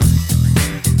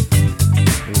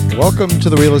Welcome to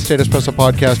the Real Estate Espresso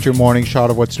Podcast, your morning shot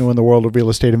of what's new in the world of real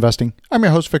estate investing. I'm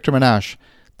your host, Victor Menashe.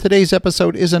 Today's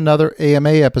episode is another AMA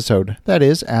episode. That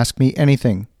is, Ask Me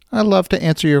Anything. I love to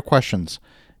answer your questions.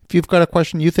 If you've got a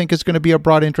question you think is going to be of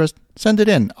broad interest, send it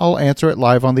in. I'll answer it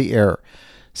live on the air.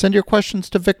 Send your questions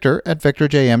to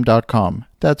victor@victorjm.com.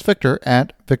 That's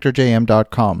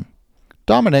victor@victorjm.com.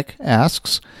 Dominic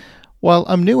asks, while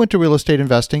I'm new into real estate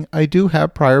investing, I do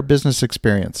have prior business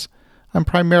experience. I'm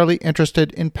primarily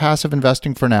interested in passive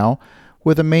investing for now,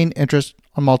 with a main interest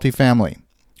on multifamily.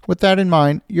 With that in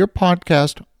mind, your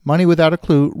podcast, Money Without a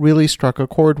Clue, really struck a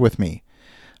chord with me.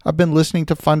 I've been listening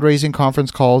to fundraising conference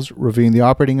calls, reviewing the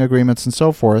operating agreements, and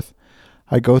so forth.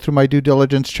 I go through my due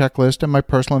diligence checklist and my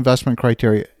personal investment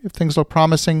criteria. If things look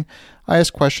promising, I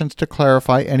ask questions to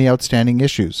clarify any outstanding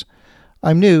issues.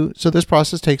 I'm new, so this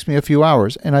process takes me a few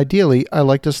hours, and ideally, I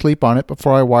like to sleep on it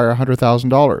before I wire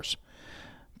 $100,000.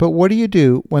 But what do you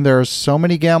do when there are so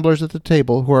many gamblers at the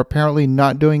table who are apparently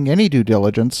not doing any due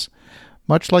diligence,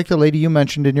 much like the lady you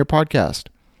mentioned in your podcast?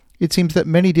 It seems that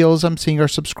many deals I'm seeing are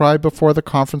subscribed before the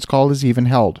conference call is even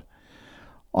held,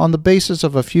 on the basis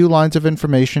of a few lines of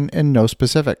information and no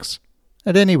specifics.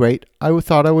 At any rate, I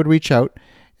thought I would reach out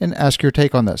and ask your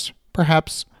take on this.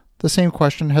 Perhaps the same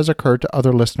question has occurred to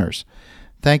other listeners.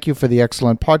 Thank you for the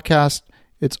excellent podcast.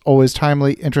 It's always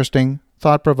timely, interesting,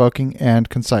 thought-provoking, and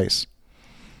concise.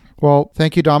 Well,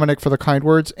 thank you, Dominic, for the kind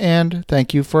words, and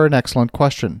thank you for an excellent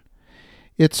question.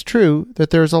 It's true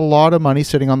that there's a lot of money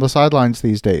sitting on the sidelines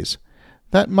these days.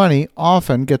 That money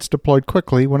often gets deployed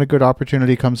quickly when a good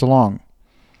opportunity comes along.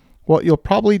 What you'll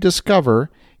probably discover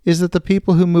is that the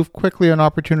people who move quickly on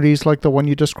opportunities like the one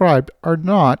you described are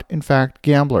not, in fact,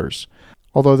 gamblers,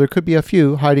 although there could be a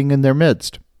few hiding in their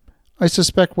midst. I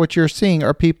suspect what you're seeing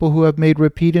are people who have made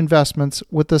repeat investments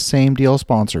with the same deal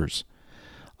sponsors.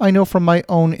 I know from my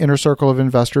own inner circle of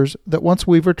investors that once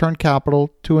we've returned capital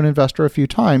to an investor a few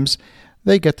times,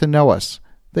 they get to know us.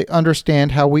 They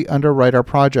understand how we underwrite our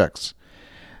projects.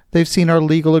 They've seen our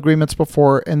legal agreements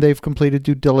before, and they've completed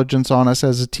due diligence on us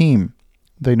as a team.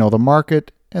 They know the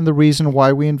market and the reason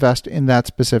why we invest in that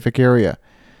specific area.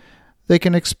 They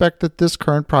can expect that this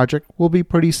current project will be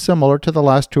pretty similar to the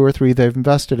last 2 or 3 they've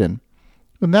invested in.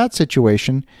 In that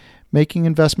situation, making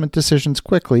investment decisions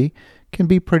quickly can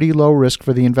be pretty low risk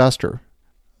for the investor.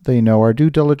 They know our due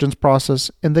diligence process,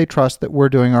 and they trust that we're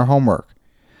doing our homework.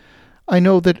 I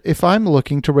know that if I'm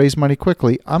looking to raise money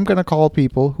quickly, I'm going to call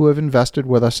people who have invested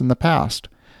with us in the past.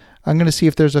 I'm going to see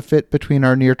if there's a fit between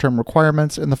our near-term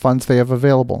requirements and the funds they have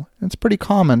available. It's pretty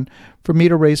common for me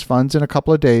to raise funds in a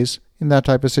couple of days in that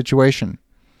type of situation.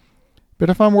 But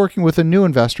if I'm working with a new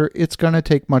investor, it's going to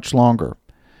take much longer.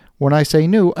 When I say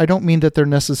new, I don't mean that they're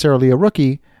necessarily a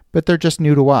rookie, but they're just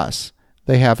new to us.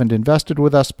 They haven't invested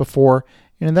with us before,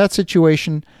 and in that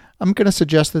situation, I'm going to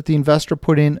suggest that the investor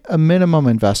put in a minimum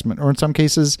investment, or in some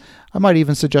cases, I might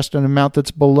even suggest an amount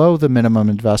that's below the minimum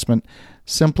investment,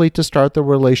 simply to start the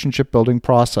relationship building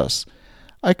process.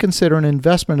 I consider an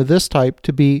investment of this type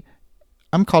to be,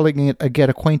 I'm calling it a get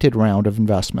acquainted round of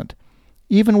investment.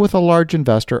 Even with a large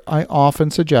investor, I often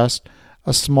suggest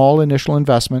a small initial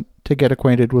investment to get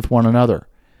acquainted with one another.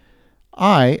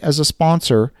 I, as a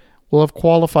sponsor, will have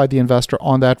qualified the investor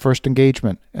on that first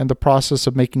engagement, and the process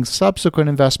of making subsequent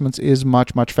investments is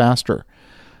much, much faster.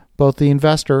 Both the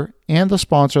investor and the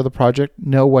sponsor of the project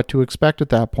know what to expect at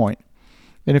that point.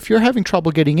 And if you're having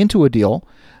trouble getting into a deal,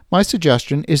 my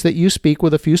suggestion is that you speak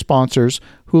with a few sponsors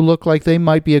who look like they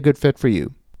might be a good fit for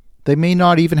you. They may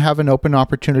not even have an open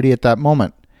opportunity at that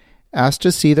moment. Ask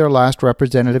to see their last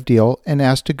representative deal and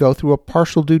ask to go through a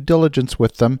partial due diligence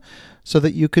with them so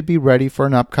that you could be ready for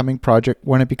an upcoming project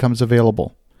when it becomes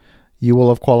available. You will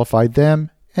have qualified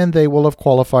them, and they will have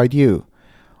qualified you.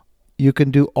 You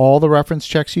can do all the reference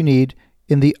checks you need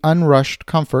in the unrushed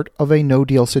comfort of a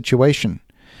no-deal situation.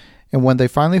 And when they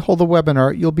finally hold the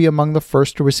webinar, you'll be among the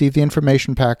first to receive the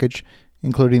information package,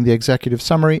 including the executive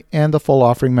summary and the full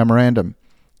offering memorandum.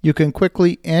 You can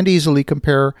quickly and easily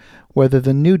compare whether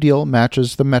the new deal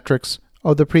matches the metrics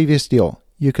of the previous deal.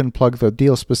 You can plug the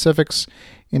deal specifics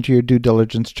into your due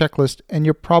diligence checklist, and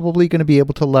you're probably going to be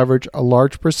able to leverage a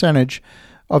large percentage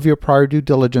of your prior due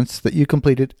diligence that you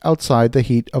completed outside the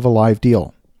heat of a live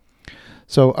deal.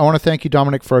 So I want to thank you,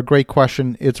 Dominic, for a great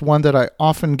question. It's one that I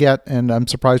often get, and I'm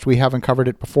surprised we haven't covered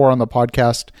it before on the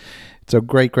podcast. It's a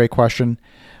great, great question.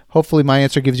 Hopefully my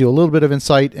answer gives you a little bit of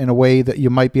insight in a way that you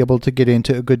might be able to get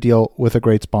into a good deal with a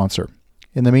great sponsor.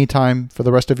 In the meantime, for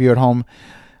the rest of you at home,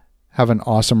 have an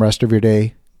awesome rest of your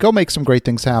day. Go make some great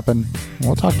things happen. And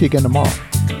we'll talk to you again tomorrow.